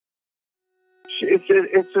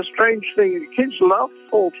it's a strange thing. Kids love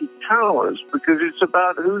Fawlty Towers because it's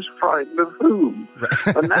about who's frightened of whom,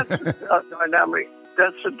 and that's a dynamic.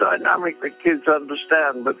 That's a dynamic that kids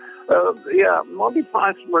understand. But Monty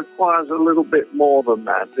Python requires a little bit more than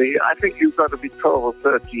that. I think you've got to be 12 or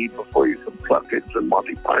 13 before you can plug into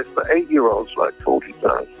Monty Python. But 8-year-olds like Fawlty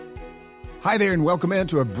Towers. Hi there, and welcome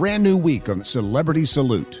into a brand new week on Celebrity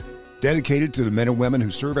Salute, dedicated to the men and women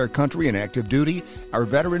who serve our country in active duty, our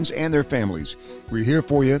veterans and their families. We're here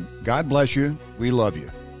for you. God bless you. We love you.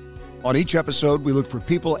 On each episode, we look for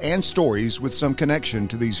people and stories with some connection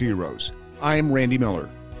to these heroes. I am Randy Miller.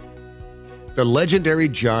 The legendary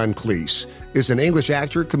John Cleese is an English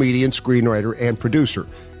actor, comedian, screenwriter, and producer.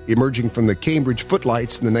 Emerging from the Cambridge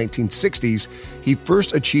footlights in the 1960s, he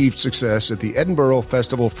first achieved success at the Edinburgh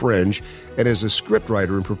Festival Fringe and as a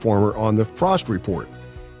scriptwriter and performer on The Frost Report.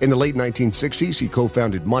 In the late 1960s, he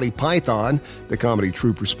co-founded Monty Python, the comedy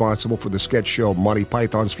troupe responsible for the sketch show Monty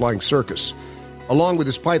Python's Flying Circus. Along with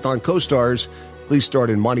his Python co-stars, Cleese starred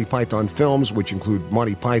in Monty Python films, which include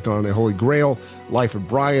Monty Python and the Holy Grail, Life of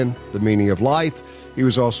Brian, The Meaning of Life. He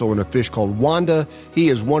was also in A Fish Called Wanda. He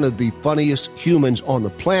is one of the funniest humans on the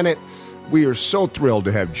planet. We are so thrilled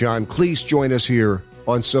to have John Cleese join us here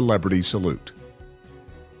on Celebrity Salute.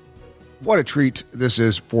 What a treat this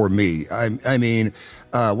is for me. I mean,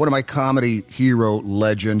 one of my comedy hero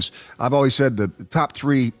legends. I've always said the top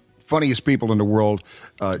three funniest people in the world,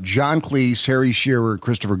 John Cleese, Harry Shearer,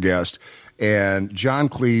 Christopher Guest. And John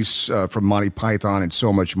Cleese from Monty Python and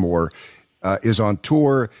so much more is on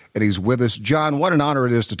tour, and he's with us. John, what an honor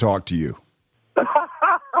it is to talk to you.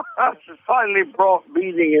 Finally brought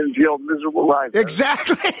meaning into your miserable life.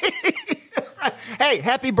 Exactly. Hey,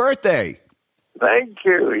 happy birthday. Thank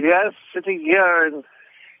you. Yes, sitting here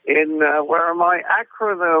in where am I?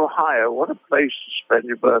 Akron, Ohio. What a place to spend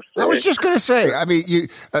your birthday. I was just going to say, I mean,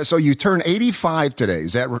 so you turn 85 today.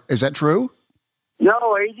 Is that true?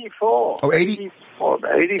 No, 84. Oh, 84.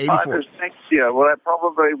 85 is next year. Well, I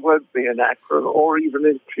probably won't be in Akron or even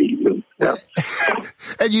in Cleveland. Yeah.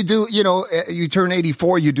 And you do, you turn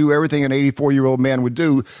 84, you do everything an 84-year-old man would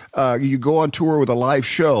do. You go on tour with a live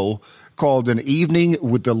show called An Evening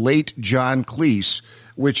with the Late John Cleese,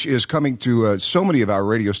 which is coming to so many of our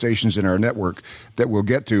radio stations in our network that we'll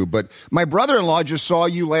get to. But my brother-in-law just saw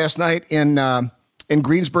you last night in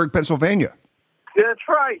Greensburg, Pennsylvania. That's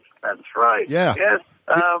right. That's right. Yeah. Yes.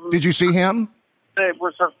 Did you see him? It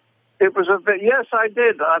was a bit. Yes, I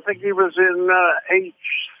did. I think he was in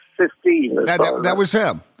H15. That was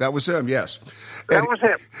him. That was him. Yes. That was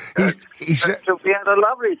him. He said, so we had a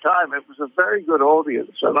lovely time. It was a very good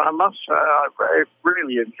audience, and I must say I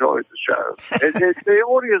really enjoyed the show. The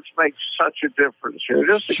audience makes such a difference.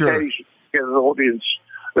 Just occasionally get an audience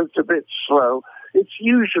that's a bit slow. It's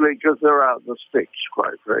usually because they're out in the sticks,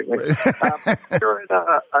 quite frankly. If you're in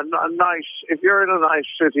if you're in a nice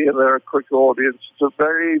city and they're a quick audience, it's a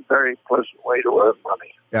very, very pleasant way to earn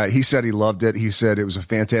money. He said he loved it. He said it was a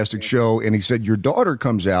fantastic show, and he said your daughter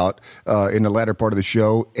comes out in the latter part of the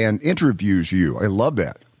show and interviews you. I love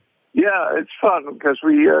that. Yeah, it's fun because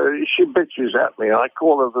she bitches at me. I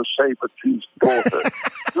call her the saber-toothed daughter.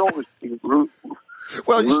 She's always been rude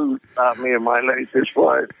about me and my latest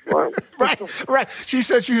wife. Well, right. She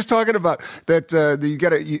said she was talking about that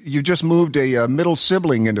you just moved a middle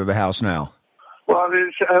sibling into the house now. Well,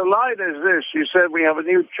 her line is this. She said, we have a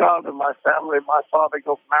new child in my family. My father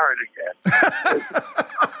got married again.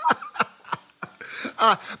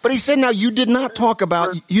 But he said, now, you did not talk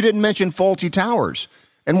about, you didn't mention Fawlty Towers.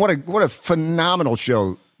 And what a phenomenal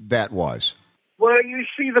show that was. Well, you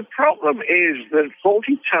see, the problem is that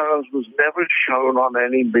Fawlty Towers was never shown on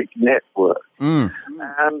any big network. And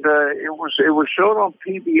it was shown on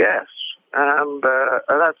PBS. And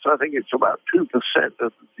that's, I think it's about 2% of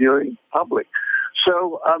the viewing public.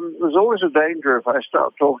 So there's always a danger if I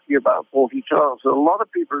start talking about Fawlty Towers. A lot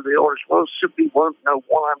of people in the audience simply won't know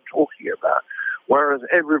what I'm talking about, whereas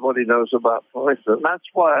everybody knows about Python. That's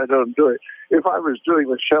why I don't do it. If I was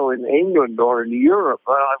doing a show in England or in Europe,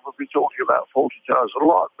 I would be talking about Fawlty Towers a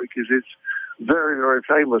lot because it's very, very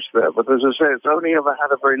famous there. But as I say, it's only ever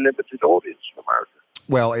had a very limited audience in America.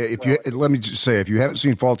 Well, let me just say, if you haven't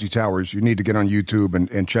seen Fawlty Towers, you need to get on YouTube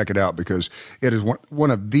and check it out because it is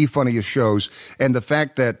one of the funniest shows. And the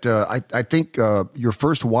fact that I think your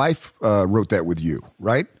first wife wrote that with you,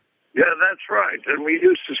 right? Yeah, that's right. And we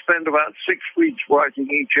used to spend about 6 weeks writing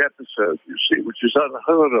each episode, you see, which is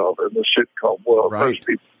unheard of in the sitcom world. Right. Most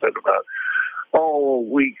people spend about a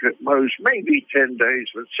week at most, maybe 10 days,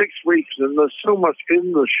 but 6 weeks, and there's so much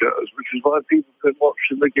in the shows, which is why people can watch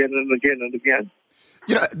them again and again and again.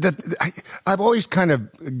 You know, I've always kind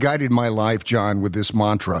of guided my life, John, with this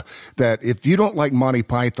mantra that if you don't like Monty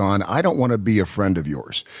Python, I don't want to be a friend of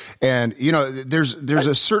yours. And, you know, there's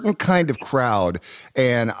a certain kind of crowd,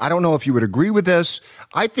 and I don't know if you would agree with this.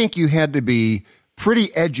 I think you had to be pretty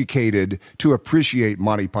educated to appreciate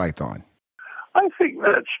Monty Python. I think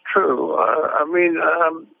that's true.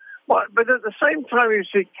 But at the same time, you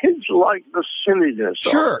see, kids like the silliness.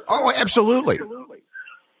 Sure. Oh, absolutely.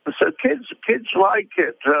 So kids like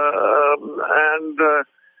it, and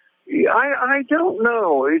I don't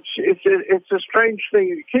know. It's a strange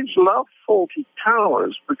thing. Kids love Fawlty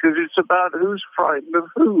Towers because it's about who's frightened of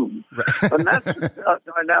whom, and that's a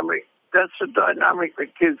dynamic. That's a dynamic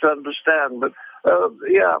that kids understand. But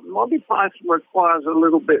Monty Python requires a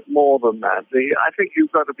little bit more than that. I think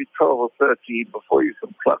you've got to be 12 or 13 before you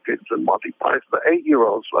can pluck into Monty Python. The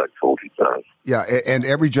 8-year-olds like Fawlty Towers. Yeah, and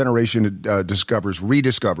every generation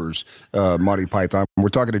rediscovers Monty Python. We're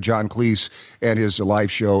talking to John Cleese and his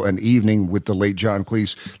live show, An Evening with the Late John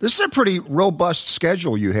Cleese. This is a pretty robust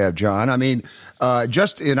schedule you have, John. I mean,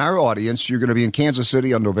 just in our audience, you're going to be in Kansas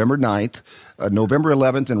City on November 9th, November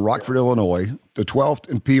 11th in Rockford, Illinois, the 12th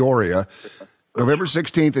in Peoria, November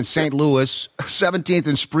 16th in St. Louis, 17th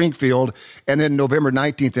in Springfield, and then November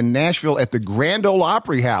 19th in Nashville at the Grand Ole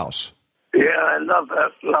Opry House. Yeah, I love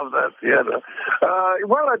that theater.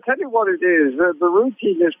 Well, I tell you what it is. The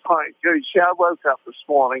routine is quite good. See, I woke up this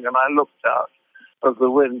morning and I looked out of the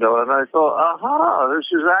window and I thought, aha, this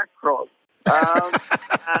is Akron.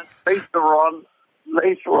 And later on,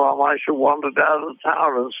 I shall wander down the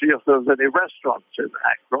town and see if there's any restaurants in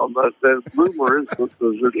Akron. The rumor is that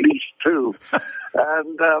there's at least 2.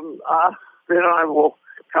 And then I will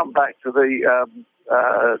come back to the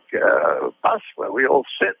bus where we all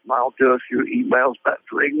sit, and I'll do a few emails back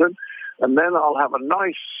to England. And then I'll have a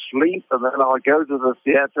nice sleep, and then I'll go to the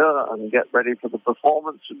theater and get ready for the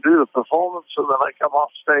performance and do the performance. And then I come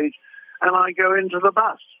off stage and I go into the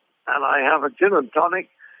bus and I have a gin and tonic.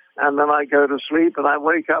 And then I go to sleep, and I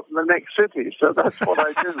wake up in the next city. So that's what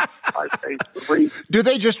I do. I stay asleep. Do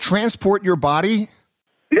they just transport your body?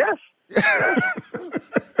 Yes.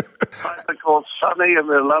 They're called Sonny, and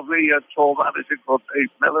they're lovely. A tall manager called Dave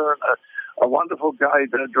Miller, and a wonderful guy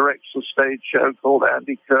that directs a stage show called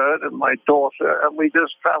Andy Kurd, and my daughter. And we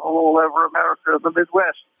just travel all over America and the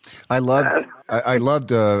Midwest. I loved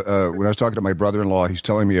when I was talking to my brother-in-law, he's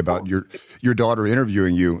telling me about your daughter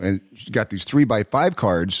interviewing you, and she's got these 3x5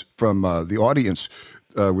 cards from the audience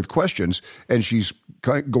with questions, and she's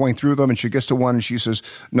going through them, and she gets to one, and she says,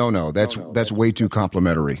 no, that's way too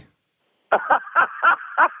complimentary.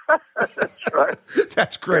 That's right.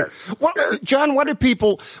 That's great. Yes. John, what do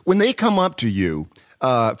people, when they come up to you,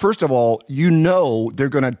 first of all, you know they're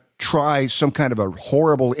going to try some kind of a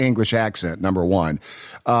horrible English accent, number one.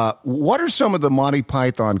 What are some of the Monty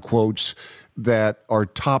Python quotes that are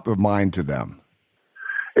top of mind to them?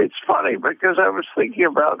 It's funny because I was thinking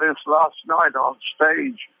about this last night on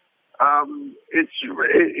stage.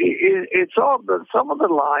 It's odd that some of the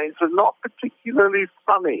lines are not particularly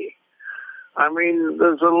funny. I mean,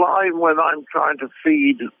 there's a line when I'm trying to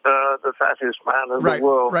feed the fattest man in the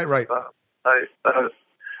world. Right.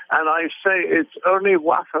 And I say it's only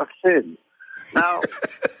wafer thin. Now,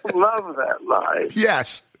 I love that line.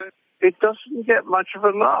 Yes. It doesn't get much of a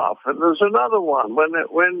laugh. And there's another one when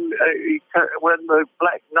the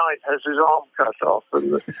Black Knight has his arm cut off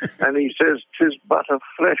and he says, "'Tis but a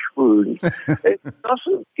flesh wound." It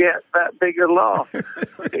doesn't get that big a laugh.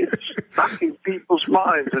 It's stuck in people's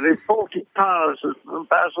minds. And in 40 Towers,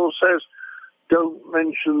 Basil says, "Don't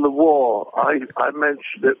mention the war." I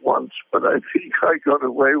mentioned it once, but I think I got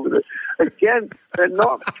away with it. Again, they're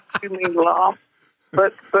not screaming laugh.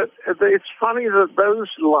 But it's funny that those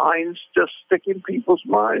lines just stick in people's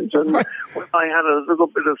minds. And when I had a little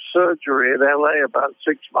bit of surgery in L.A. about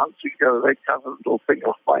 6 months ago, they cut a little thing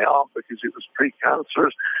off my arm because it was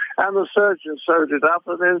precancerous. And the surgeon sewed it up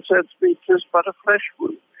and then said to me, "'Tis but a flesh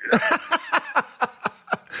wound."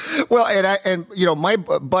 Well, and you know, my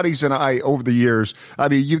buddies and I over the years, I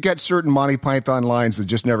mean, you get certain Monty Python lines that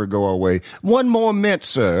just never go away. "One more mint,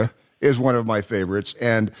 sir," is one of my favorites.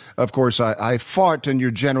 And, of course, I fart in your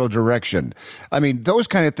general direction. I mean, those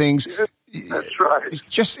kind of things. That's right. It's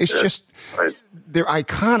just they're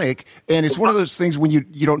iconic. And it's one of those things when you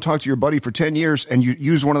don't talk to your buddy for 10 years and you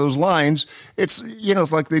use one of those lines, it's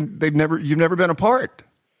like you've never been apart.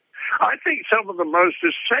 I think some of the most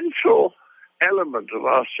essential element of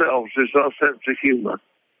ourselves is our sense of humor.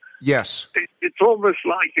 Yes. It's almost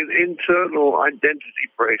like an internal identity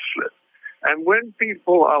bracelet. And when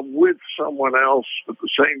people are with someone else with the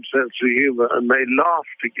same sense of humor and they laugh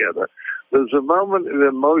together, there's a moment of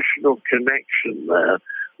emotional connection there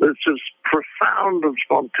that's as profound and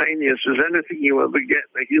spontaneous as anything you ever get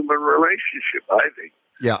in a human relationship, I think.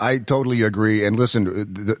 Yeah, I totally agree. And listen,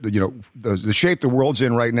 the shape the world's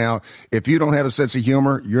in right now, if you don't have a sense of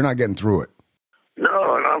humor, you're not getting through it.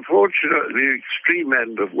 No, and unfortunately, the extreme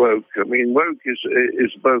end of woke, I mean, woke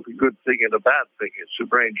is both a good thing and a bad thing. It's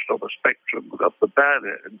arranged on a spectrum, but at the bad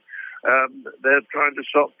end, they're trying to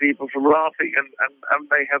stop people from laughing, and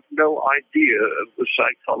they have no idea of the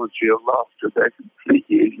psychology of laughter. They're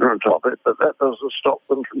completely ignorant of it, but that doesn't stop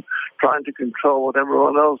them from trying to control what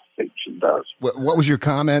everyone else thinks and does. What was your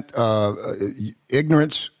comment?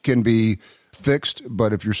 Ignorance can be fixed,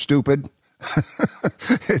 but if you're stupid...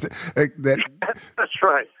 That's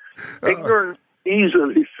right. Ignorance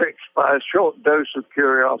easily fixed by a short dose of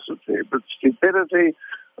curiosity, but stupidity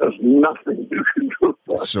has nothing you can do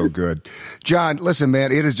about it. So good. John, listen,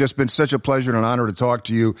 man, it has just been such a pleasure and an honor to talk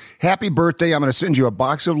to you. Happy birthday. I'm going to send you a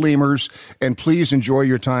box of lemurs, and please enjoy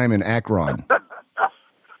your time in Akron.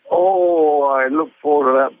 Oh, I look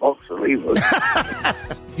forward to that box of lemurs.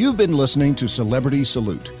 You've been listening to Celebrity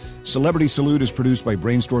Salute. Celebrity Salute is produced by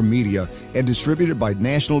Brainstorm Media and distributed by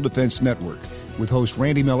National Defense Network, with host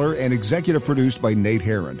Randy Miller and executive produced by Nate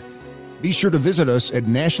Herron. Be sure to visit us at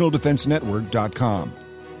nationaldefensenetwork.com.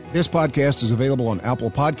 This podcast is available on Apple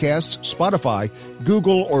Podcasts, Spotify,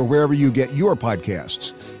 Google, or wherever you get your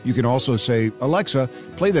podcasts. You can also say, Alexa,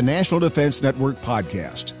 play the National Defense Network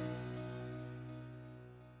podcast.